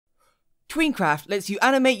TweenCraft lets you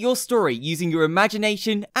animate your story using your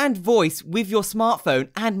imagination and voice with your smartphone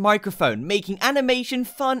and microphone, making animation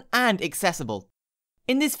fun and accessible.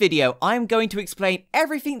 In this video, I am going to explain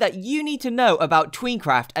everything that you need to know about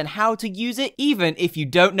TweenCraft and how to use it even if you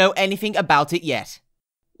don't know anything about it yet.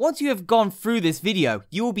 Once you have gone through this video,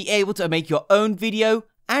 you will be able to make your own video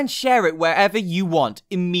and share it wherever you want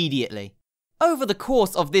immediately. Over the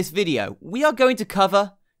course of this video, we are going to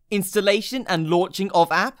cover installation and launching of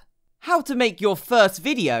app, how to make your first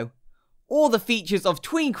video, all the features of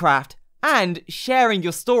TweenCraft, and sharing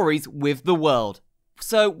your stories with the world.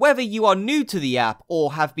 So whether you are new to the app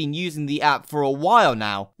or have been using the app for a while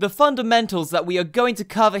now, the fundamentals that we are going to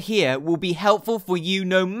cover here will be helpful for you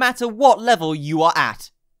no matter what level you are at.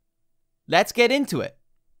 Let's get into it.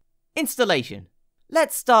 Installation.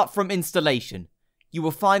 Let's start from installation. You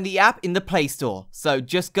will find the app in the Play Store, so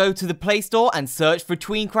just go to the Play Store and search for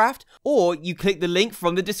TweenCraft, or you click the link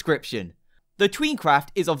from the description. The TweenCraft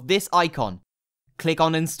is of this icon. Click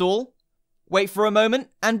on Install, wait for a moment,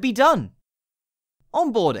 and be done.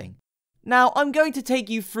 Onboarding. Now I'm going to take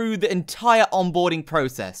you through the entire onboarding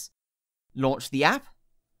process. Launch the app.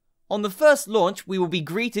 On the first launch, we will be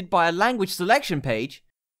greeted by a language selection page.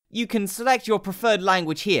 You can select your preferred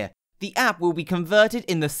language here. The app will be converted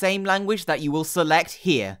in the same language that you will select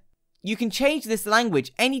here. You can change this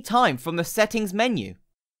language anytime from the settings menu.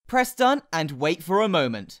 Press done and wait for a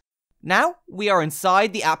moment. Now we are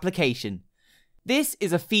inside the application. This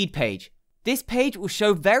is a feed page. This page will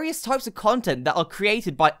show various types of content that are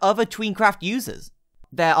created by other TweenCraft users.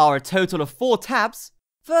 There are a total of 4 tabs.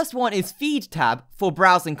 First one is Feed tab for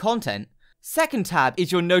browsing content. Second tab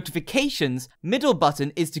is your notifications. Middle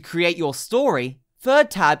button is to create your story.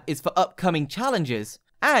 Third tab is for upcoming challenges.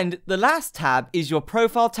 And the last tab is your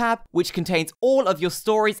profile tab, which contains all of your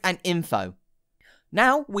stories and info.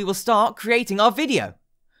 Now we will start creating our video.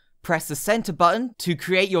 Press the center button to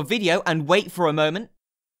create your video and wait for a moment.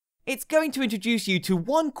 It's going to introduce you to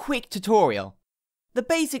one quick tutorial. The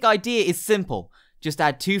basic idea is simple. Just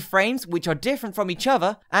add 2 frames which are different from each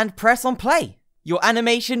other and press on play. Your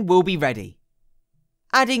animation will be ready.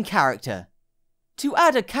 Adding character. To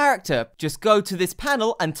add a character, just go to this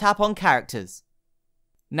panel and tap on characters.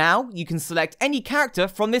 Now you can select any character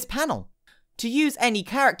from this panel. To use any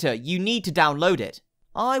character, you need to download it.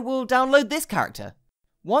 I will download this character.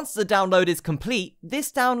 Once the download is complete,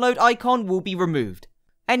 this download icon will be removed.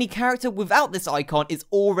 Any character without this icon is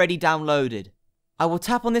already downloaded. I will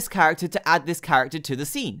tap on this character to add this character to the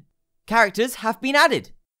scene. Characters have been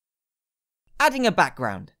added. Adding a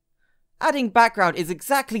background. Adding background is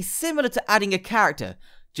exactly similar to adding a character.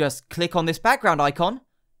 Just click on this background icon,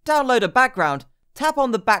 download a background, tap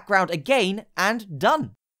on the background again, and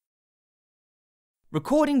done.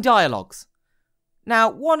 Recording dialogues.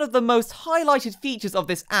 Now, one of the most highlighted features of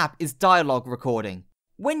this app is dialogue recording.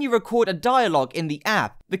 When you record a dialogue in the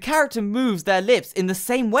app, the character moves their lips in the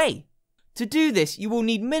same way. To do this, you will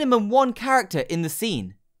need minimum 1 character in the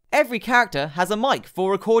scene. Every character has a mic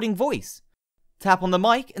for recording voice. Tap on the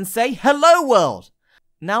mic and say, "Hello world!"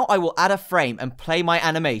 Now I will add a frame and play my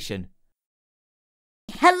animation.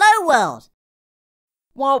 Hello world!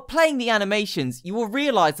 While playing the animations, you will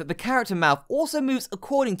realize that the character mouth also moves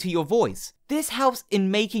according to your voice. This helps in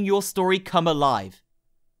making your story come alive.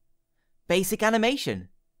 Basic animation.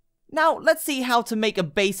 Now let's see how to make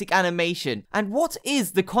a basic animation and what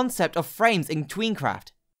is the concept of frames in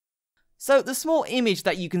TweenCraft. So the small image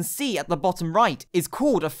that you can see at the bottom right is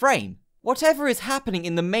called a frame. Whatever is happening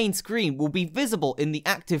in the main screen will be visible in the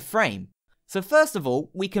active frame. So first of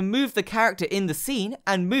all, we can move the character in the scene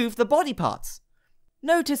and move the body parts.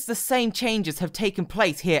 Notice the same changes have taken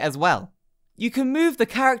place here as well. You can move the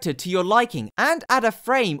character to your liking and add a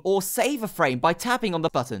frame or save a frame by tapping on the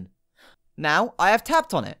button. Now I have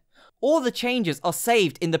tapped on it. All the changes are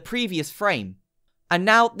saved in the previous frame. And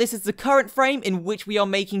now this is the current frame in which we are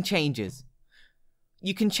making changes.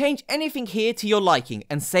 You can change anything here to your liking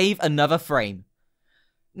and save another frame.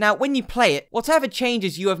 Now when you play it, whatever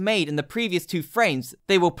changes you have made in the previous 2 frames,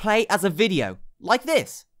 they will play as a video, like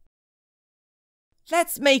this.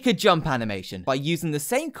 Let's make a jump animation by using the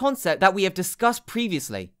same concept that we have discussed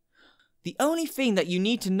previously. The only thing that you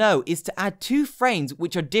need to know is to add 2 frames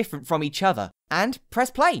which are different from each other, and press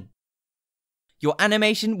play. Your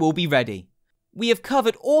animation will be ready. We have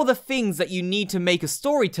covered all the things that you need to make a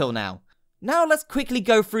story till now. Now let's quickly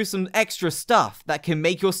go through some extra stuff that can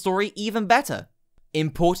make your story even better.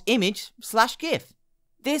 Import image/GIF.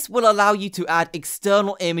 This will allow you to add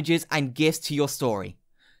external images and GIFs to your story.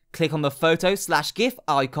 Click on the photo/GIF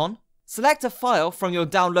icon, select a file from your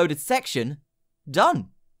downloaded section. Done.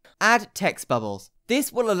 Add text bubbles.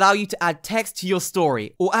 This will allow you to add text to your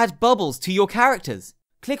story or add bubbles to your characters.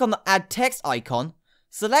 Click on the Add Text icon,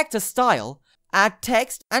 select a style, add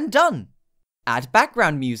text, and done. Add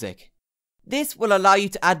background music. This will allow you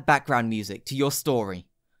to add background music to your story.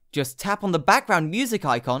 Just tap on the background music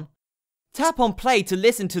icon, tap on play to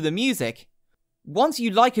listen to the music. Once you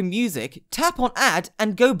like a music, tap on add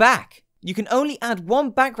and go back. You can only add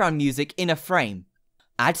one background music in a frame.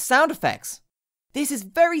 Add sound effects. This is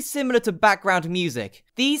very similar to background music.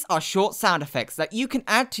 These are short sound effects that you can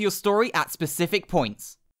add to your story at specific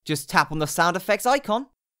points. Just tap on the sound effects icon,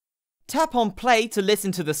 tap on play to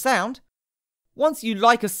listen to the sound. Once you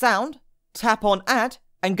like a sound, tap on add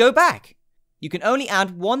and go back. You can only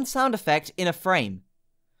add one sound effect in a frame.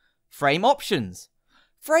 Frame options.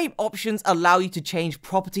 Frame options allow you to change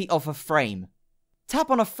property of a frame. Tap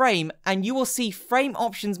on a frame and you will see frame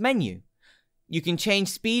options menu. You can change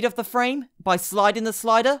speed of the frame by sliding the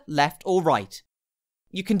slider left or right.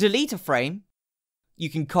 You can delete a frame. You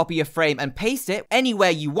can copy a frame and paste it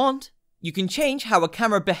anywhere you want. You can change how a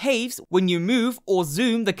camera behaves when you move or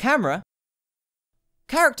zoom the camera.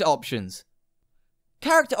 Character options.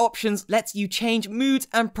 Character options lets you change moods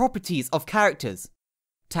and properties of characters.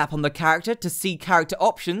 Tap on the character to see character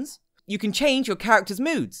options. You can change your character's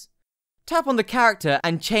moods. Tap on the character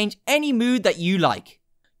and change any mood that you like.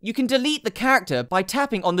 You can delete the character by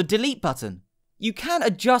tapping on the delete button. You can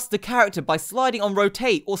adjust the character by sliding on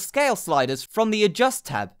rotate or scale sliders from the adjust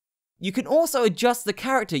tab. You can also adjust the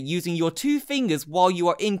character using your 2 fingers while you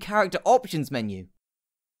are in character options menu.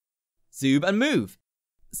 Zoom and move.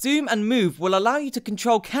 Zoom and move will allow you to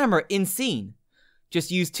control camera in scene. Just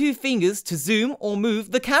use 2 fingers to zoom or move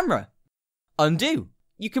the camera. Undo.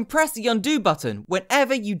 You can press the undo button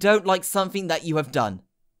whenever you don't like something that you have done.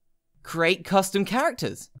 Create custom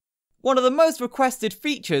characters. One of the most requested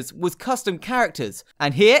features was custom characters,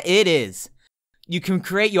 and here it is. You can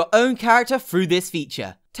create your own character through this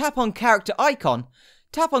feature. Tap on character icon,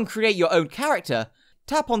 tap on create your own character,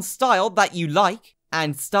 tap on style that you like,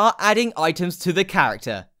 and start adding items to the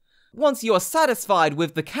character. Once you are satisfied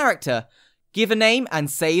with the character, give a name and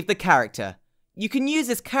save the character. You can use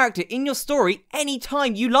this character in your story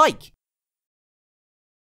anytime you like.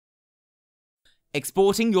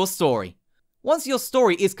 Exporting your story. Once your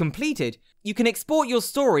story is completed, you can export your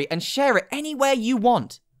story and share it anywhere you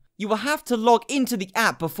want. You will have to log into the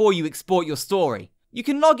app before you export your story. You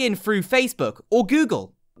can log in through Facebook or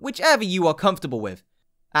Google, whichever you are comfortable with.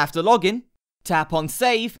 After login, tap on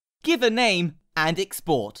save, give a name, and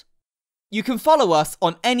export. You can follow us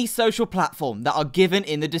on any social platform that are given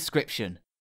in the description.